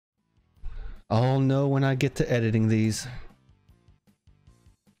I'll know when I get to editing these.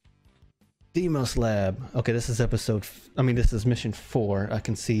 Demos Lab. Okay, this is this is mission 4. I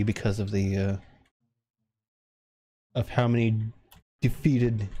can see because of the of how many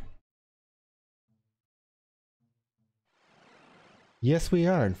defeated. Yes, we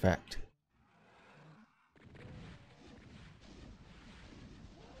are, in fact.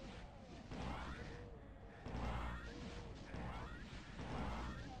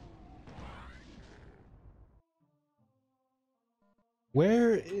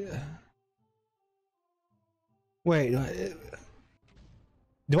 Where? Wait,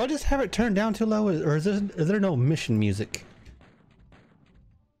 do I just have it turned down too low, or is there no mission music?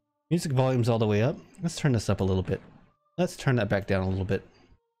 Music volume's all the way up. Let's turn this up a little bit. Let's turn that back down a little bit.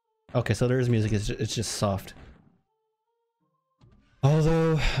 Okay, so there is music, it's just soft.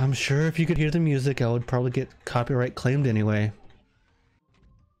 Although, I'm sure if you could hear the music, I would probably get copyright claimed anyway.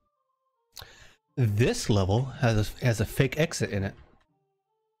 This level has a fake exit in it.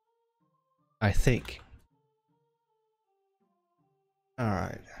 I think.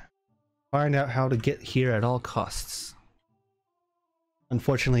 Alright. Find out how to get here at all costs.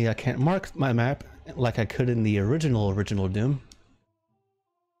 Unfortunately, I can't mark my map like I could in the original Doom.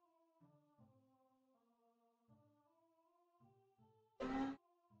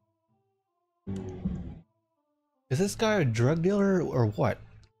 Is this guy a drug dealer or what?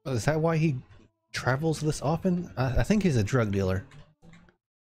 Is that why he travels this often? I think he's a drug dealer.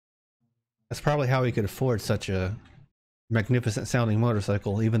 That's probably how he could afford such a magnificent sounding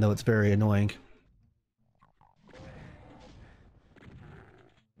motorcycle, even though it's very annoying.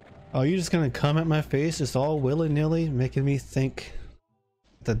 Oh, you're just gonna come at my face just all willy-nilly, making me think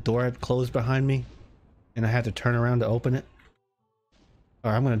the door had closed behind me and I had to turn around to open it?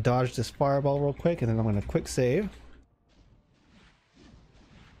 Alright, I'm gonna dodge this fireball real quick and then I'm gonna quick save.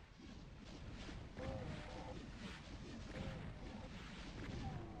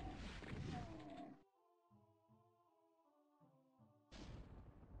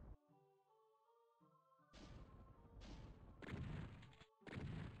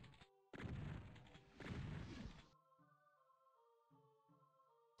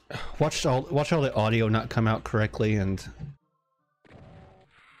 Watch all the audio not come out correctly, and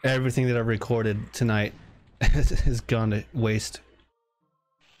everything that I've recorded tonight has gone to waste.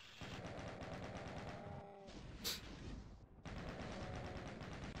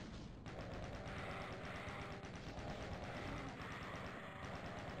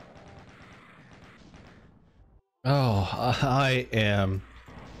 Oh, I am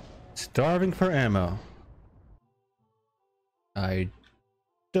starving for ammo. I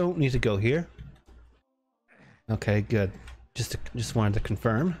don't need to go here. Okay, good. Just wanted to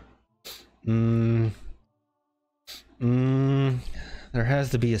confirm. There has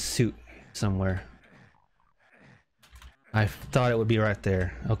to be a suit somewhere. I thought it would be right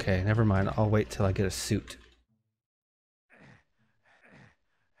there. Okay, never mind. I'll wait till I get a suit.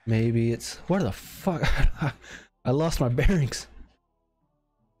 Maybe it's... Where the fuck? I lost my bearings.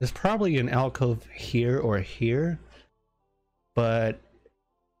 There's probably an alcove here or here, but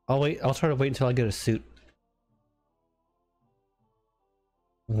I'll try to wait until I get a suit.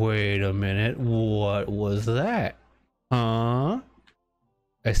 Wait a minute, what was that? Huh?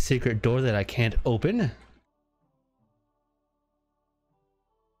 A secret door that I can't open?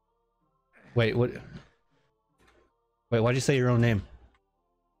 Wait, what? Wait, why'd you say your own name?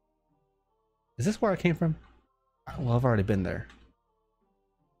 Is this where I came from? Well, I've already been there.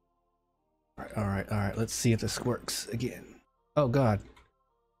 Alright, let's see if this works again. Oh god.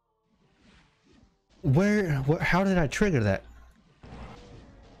 How did I trigger that?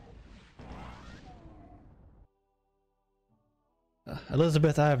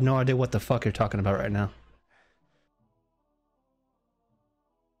 Elizabeth, I have no idea what the fuck you're talking about right now.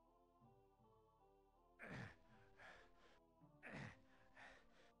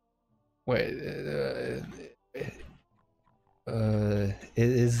 Wait,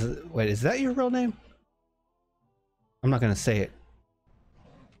 is that your real name? I'm not gonna say it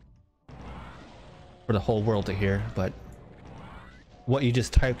for the whole world to hear, but what you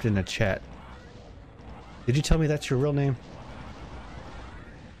just typed in the chat. Did you tell me that's your real name?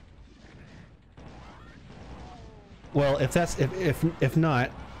 Well, if not,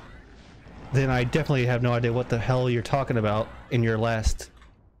 then I definitely have no idea what the hell you're talking about in your last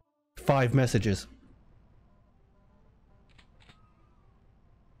 5 messages.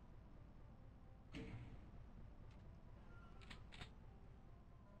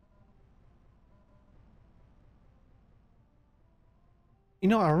 You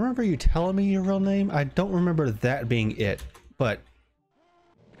know, I remember you telling me your real name. I don't remember that being it, but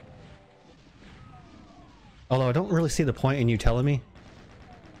Although I don't really see the point in you telling me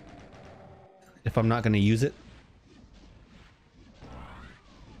if I'm not going to use it.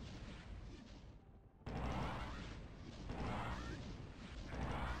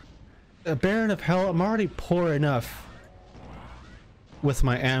 Baron of Hell, I'm already poor enough with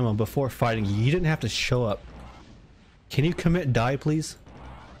my ammo before fighting you. You didn't have to show up. Can you commit die, please?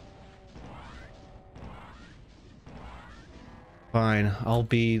 Fine, I'll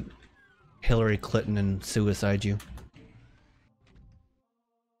be Hillary Clinton and suicide you.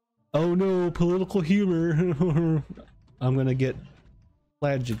 Oh no, political humor. I'm gonna get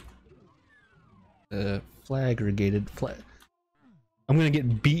flagregated. I'm gonna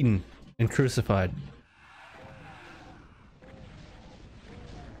get beaten and crucified.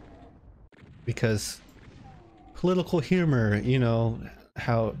 Because political humor, you know,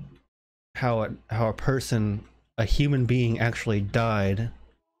 how a person, a human being actually died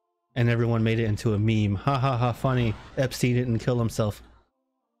and everyone made it into a meme. Ha ha ha, funny. Epstein didn't kill himself.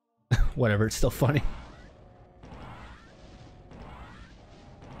 Whatever, it's still funny.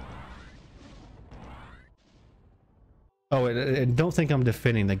 Oh, and don't think I'm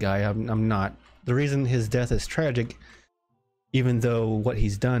defending the guy. I'm not. The reason his death is tragic, even though what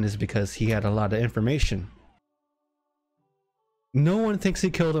he's done is because he had a lot of information. No one thinks he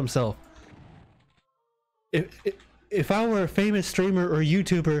killed himself. If I were a famous streamer or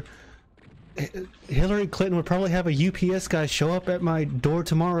YouTuber, Hillary Clinton would probably have a UPS guy show up at my door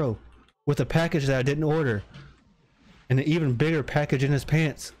tomorrow with a package that I didn't order and an even bigger package in his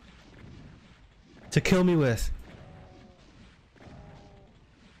pants to kill me with.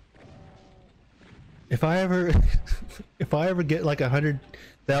 If I ever get like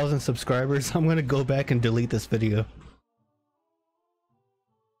 100,000 subscribers, I'm gonna go back and delete this video.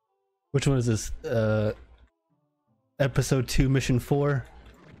 Which one is this? Episode 2, Mission 4.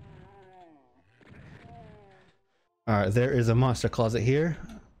 Alright, there is a monster closet here.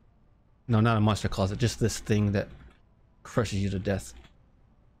 No, not a monster closet, just this thing that crushes you to death.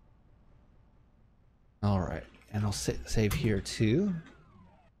 Alright, and I'll save here too.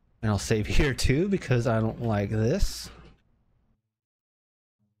 And I'll save here too because I don't like this.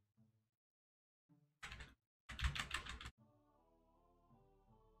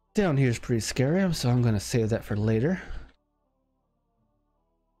 Down here is pretty scary, so I'm gonna save that for later.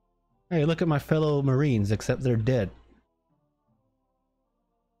 Hey, look at my fellow Marines, except they're dead.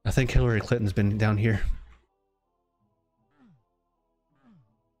 I think Hillary Clinton's been down here.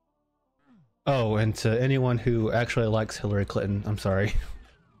 Oh, and to anyone who actually likes Hillary Clinton, I'm sorry.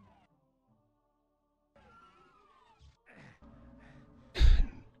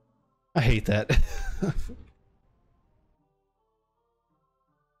 I hate that.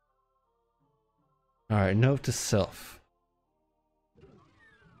 Alright, note to self.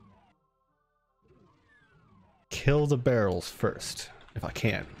 Kill the barrels first, if I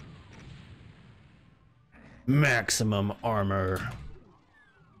can. Maximum armor.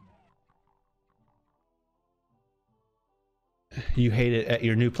 You hate it at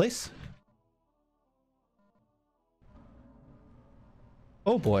your new place?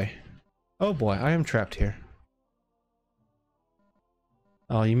 Oh boy. Oh boy, I am trapped here.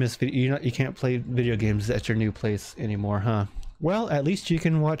 Oh, you missed video. You can't play video games at your new place anymore, huh? Well, at least you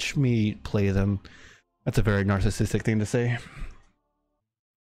can watch me play them. That's a very narcissistic thing to say.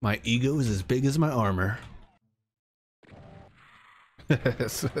 My ego is as big as my armor.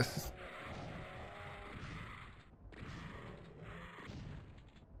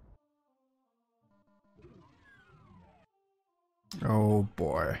 Oh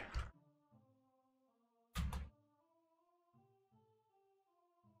boy.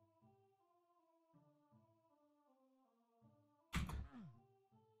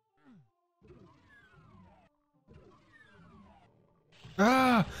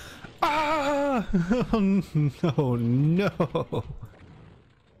 Ah! Ah! Oh no!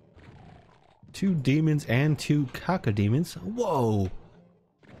 2 demons and 2 cacodemons. Whoa!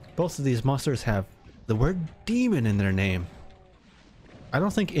 Both of these monsters have the word demon in their name. I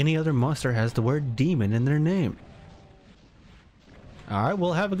don't think any other monster has the word demon in their name. Alright,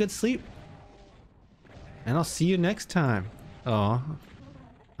 we'll have a good sleep. And I'll see you next time. Oh,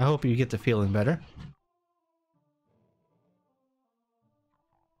 I hope you get to feeling better.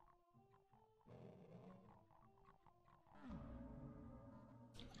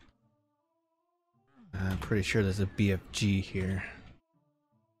 I'm pretty sure there's a BFG here.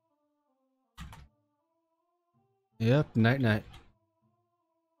 Yep, night night.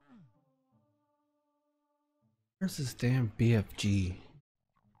 Where's this damn BFG?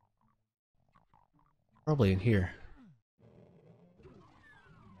 Probably in here.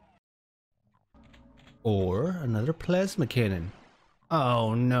 Or another plasma cannon.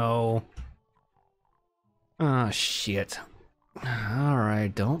 Oh no. Ah, shit.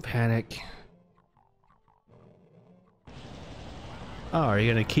 Alright, don't panic. Oh, are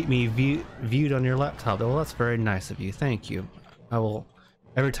you gonna keep me viewed on your laptop? Well, that's very nice of you. Thank you. I will.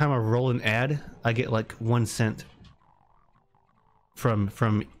 Every time I roll an ad, I get like 1 cent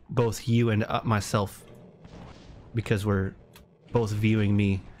from both you and myself, because we're both viewing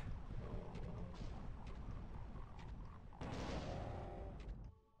me.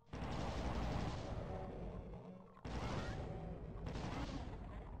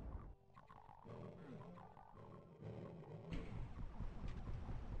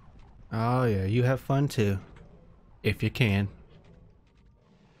 Oh yeah, you have fun too. If you can.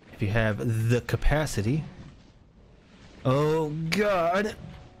 If you have the capacity. Oh God.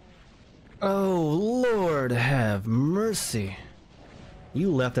 Oh Lord, have mercy.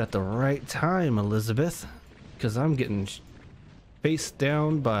 You left at the right time, Elizabeth. Because I'm getting faced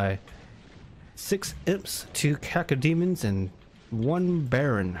down by 6 imps, 2 cacodemons, and 1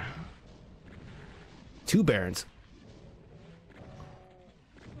 baron. 2 barons.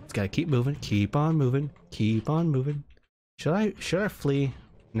 Just gotta keep moving, keep on moving, keep on moving. Should I flee?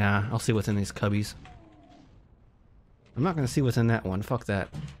 Nah, I'll see what's in these cubbies. I'm not gonna see what's in that one. Fuck that.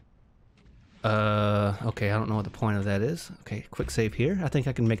 Okay, I don't know what the point of that is. Okay, quick save here. I think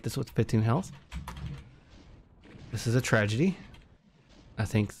I can make this with 15 health. This is a tragedy. I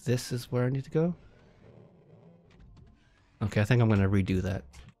think this is where I need to go. Okay, I think I'm gonna redo that.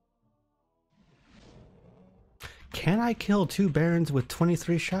 Can I kill 2 barons with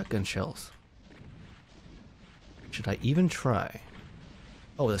 23 shotgun shells? Should I even try?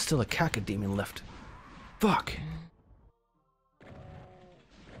 Oh, there's still a cacodemon left. Fuck!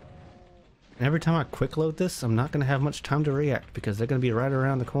 And every time I quick load this, I'm not gonna have much time to react because they're gonna be right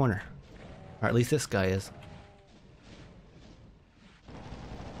around the corner. Or at least this guy is.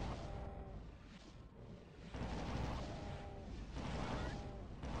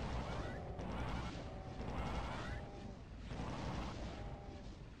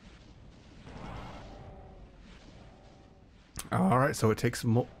 Alright, so it takes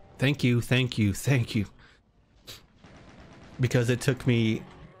more. Thank you, thank you, thank you. Because it took me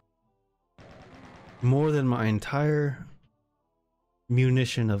more than my entire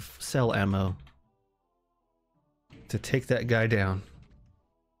munition of cell ammo to take that guy down.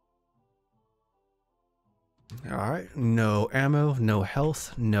 Alright, no ammo, no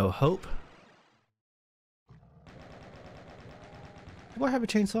health, no hope. Do I have a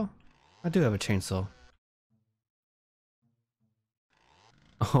chainsaw? I do have a chainsaw.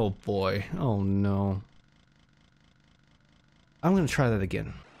 Oh boy, oh no. I'm gonna try that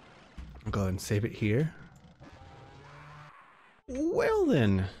again. I'll go ahead and save it here. Well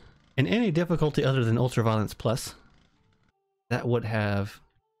then, in any difficulty other than Ultraviolence Plus, that would have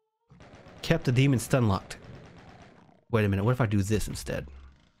kept the demon stun locked. Wait a minute, what if I do this instead?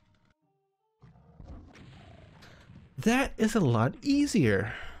 That is a lot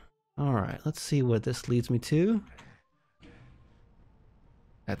easier. Alright, let's see what this leads me to.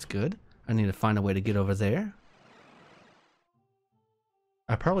 That's good. I need to find a way to get over there.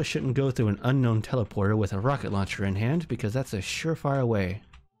 I probably shouldn't go through an unknown teleporter with a rocket launcher in hand, because that's a surefire way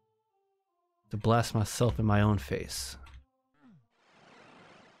to blast myself in my own face.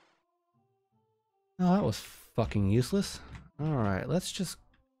 Oh, that was fucking useless. Alright, let's just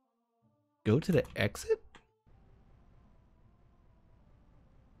go to the exit?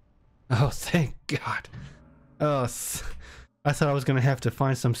 Oh, thank God. Oh, I thought I was gonna have to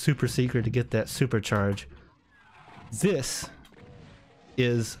find some super secret to get that supercharge. This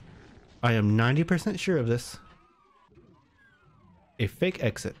is, I am 90% sure of this, a fake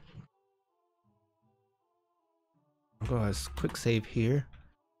exit. I'll go ahead, quick save here.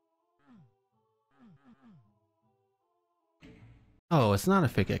 Oh, it's not a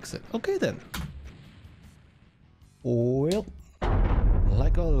fake exit. Okay then. Well,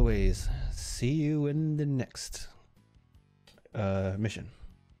 like always, see you in the next mission.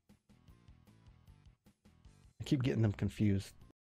 I keep getting them confused.